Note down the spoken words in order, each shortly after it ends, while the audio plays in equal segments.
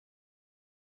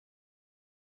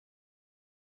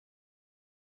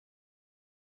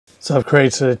So I've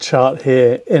created a chart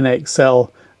here in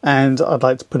Excel and I'd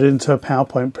like to put it into a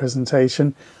PowerPoint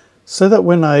presentation so that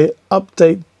when I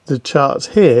update the chart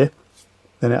here,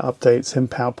 then it updates in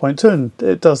PowerPoint too, and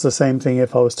it does the same thing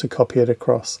if I was to copy it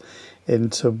across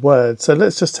into Word. So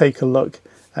let's just take a look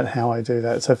at how I do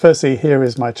that. So firstly, here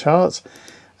is my chart,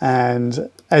 and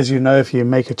as you know, if you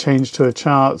make a change to a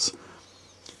chart,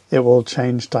 it will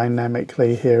change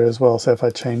dynamically here as well. So if I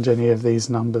change any of these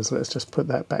numbers, let's just put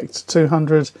that back to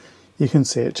 200, you can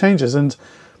see it changes. And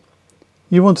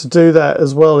you want to do that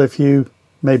as well if you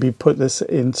maybe put this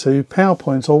into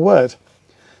PowerPoint or Word.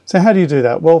 So how do you do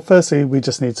that? Well, firstly, we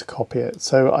just need to copy it.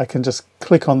 So I can just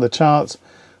click on the chart.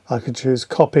 I could choose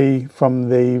copy from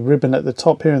the ribbon at the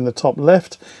top here in the top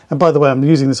left. And by the way, I'm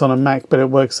using this on a Mac, but it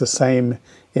works the same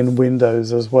in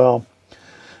Windows as well.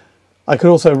 I could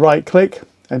also right click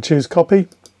and choose copy,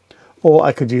 or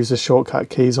I could use the shortcut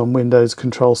keys on Windows,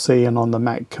 Control C, and on the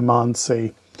Mac, Command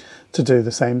C, to do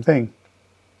the same thing.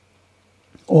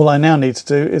 All I now need to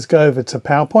do is go over to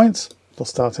PowerPoint. We'll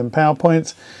start in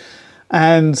PowerPoint,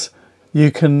 and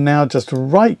you can now just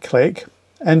right click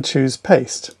and choose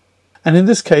paste. And in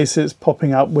this case, it's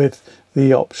popping up with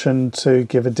the option to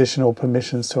give additional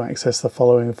permissions to access the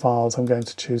following files. I'm going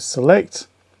to choose select,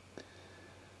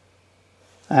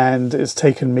 and it's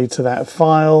taken me to that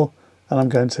file, and I'm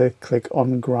going to click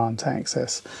on grant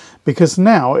access, because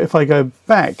now if I go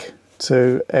back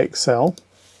to Excel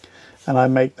and I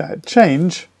make that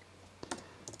change,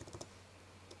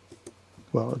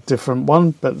 well, a different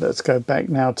one, but let's go back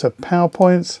now to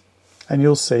PowerPoint, and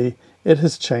you'll see it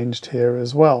has changed here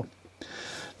as well.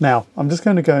 Now I'm just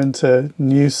going to go into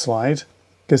new slide,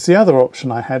 because the other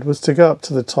option I had was to go up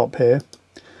to the top here,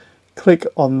 click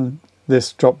on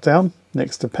this drop down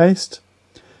next to paste,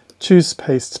 choose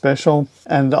paste special,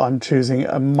 and I'm choosing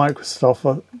a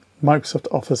Microsoft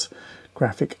Office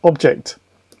graphic object.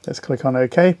 Let's click on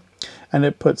OK, and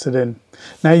it puts it in.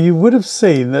 Now you would have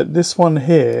seen that this one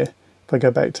here, if I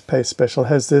go back to paste special,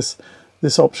 has this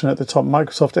option at the top,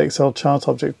 Microsoft Excel chart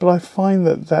object, but I find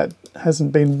that that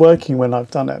hasn't been working when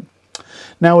I've done it.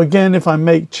 Now again, if I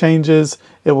make changes,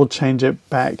 it will change it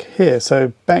back here.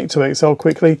 So back to Excel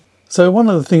quickly. So one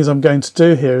of the things I'm going to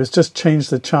do here is just change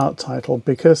the chart title,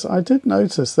 because I did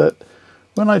notice that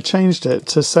when I changed it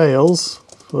to sales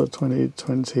for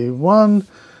 2021,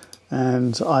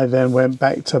 and I then went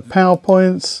back to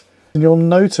PowerPoint, and you'll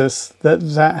notice that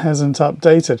that hasn't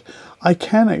updated. I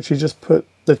can actually just put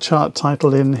the chart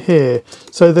title in here,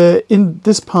 so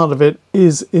this part of it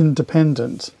is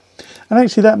independent. And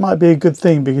actually that might be a good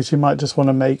thing, because you might just want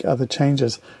to make other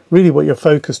changes. Really what you're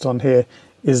focused on here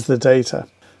is the data.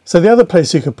 So the other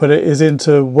place you could put it is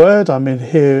into Word. I'm in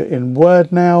here in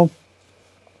Word now,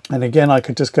 and again I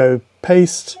could just go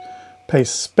paste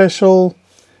special,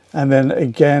 and then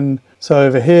again, so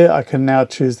over here I can now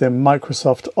choose the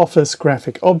Microsoft Office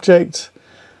graphic object,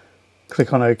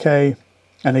 click on OK,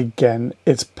 and again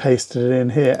it's pasted it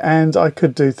in here. And I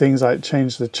could do things like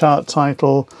change the chart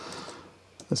title.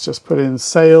 Let's just put in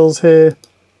sales here,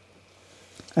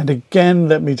 and again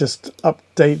let me just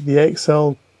update the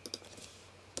Excel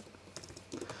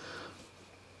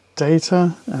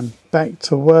data and back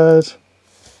to Word,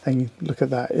 and look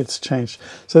at that, it's changed.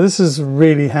 So this is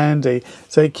really handy,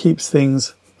 so it keeps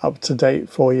things up to date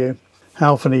for you.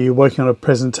 How often are you working on a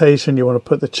presentation, you want to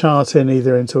put the chart in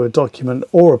either into a document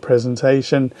or a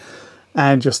presentation,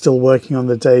 and you're still working on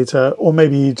the data, or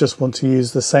maybe you just want to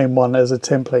use the same one as a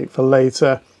template for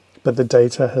later, but the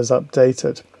data has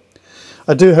updated.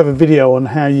 I do have a video on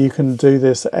how you can do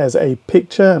this as a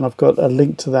picture, and I've got a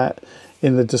link to that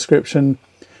in the description.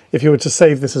 If you were to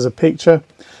save this as a picture,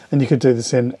 and you could do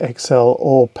this in Excel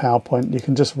or PowerPoint, you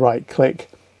can just right click,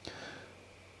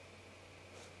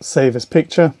 save as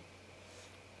picture,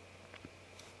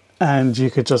 and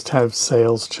you could just have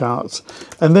sales charts.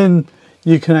 And then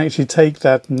you can actually take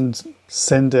that and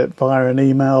send it via an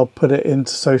email, put it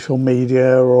into social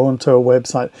media or onto a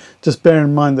website. Just bear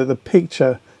in mind that the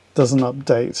picture doesn't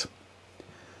update.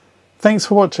 Thanks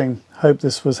for watching. Hope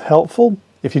this was helpful.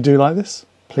 If you do like this,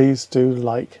 please do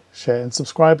like, share and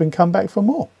subscribe, and come back for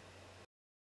more.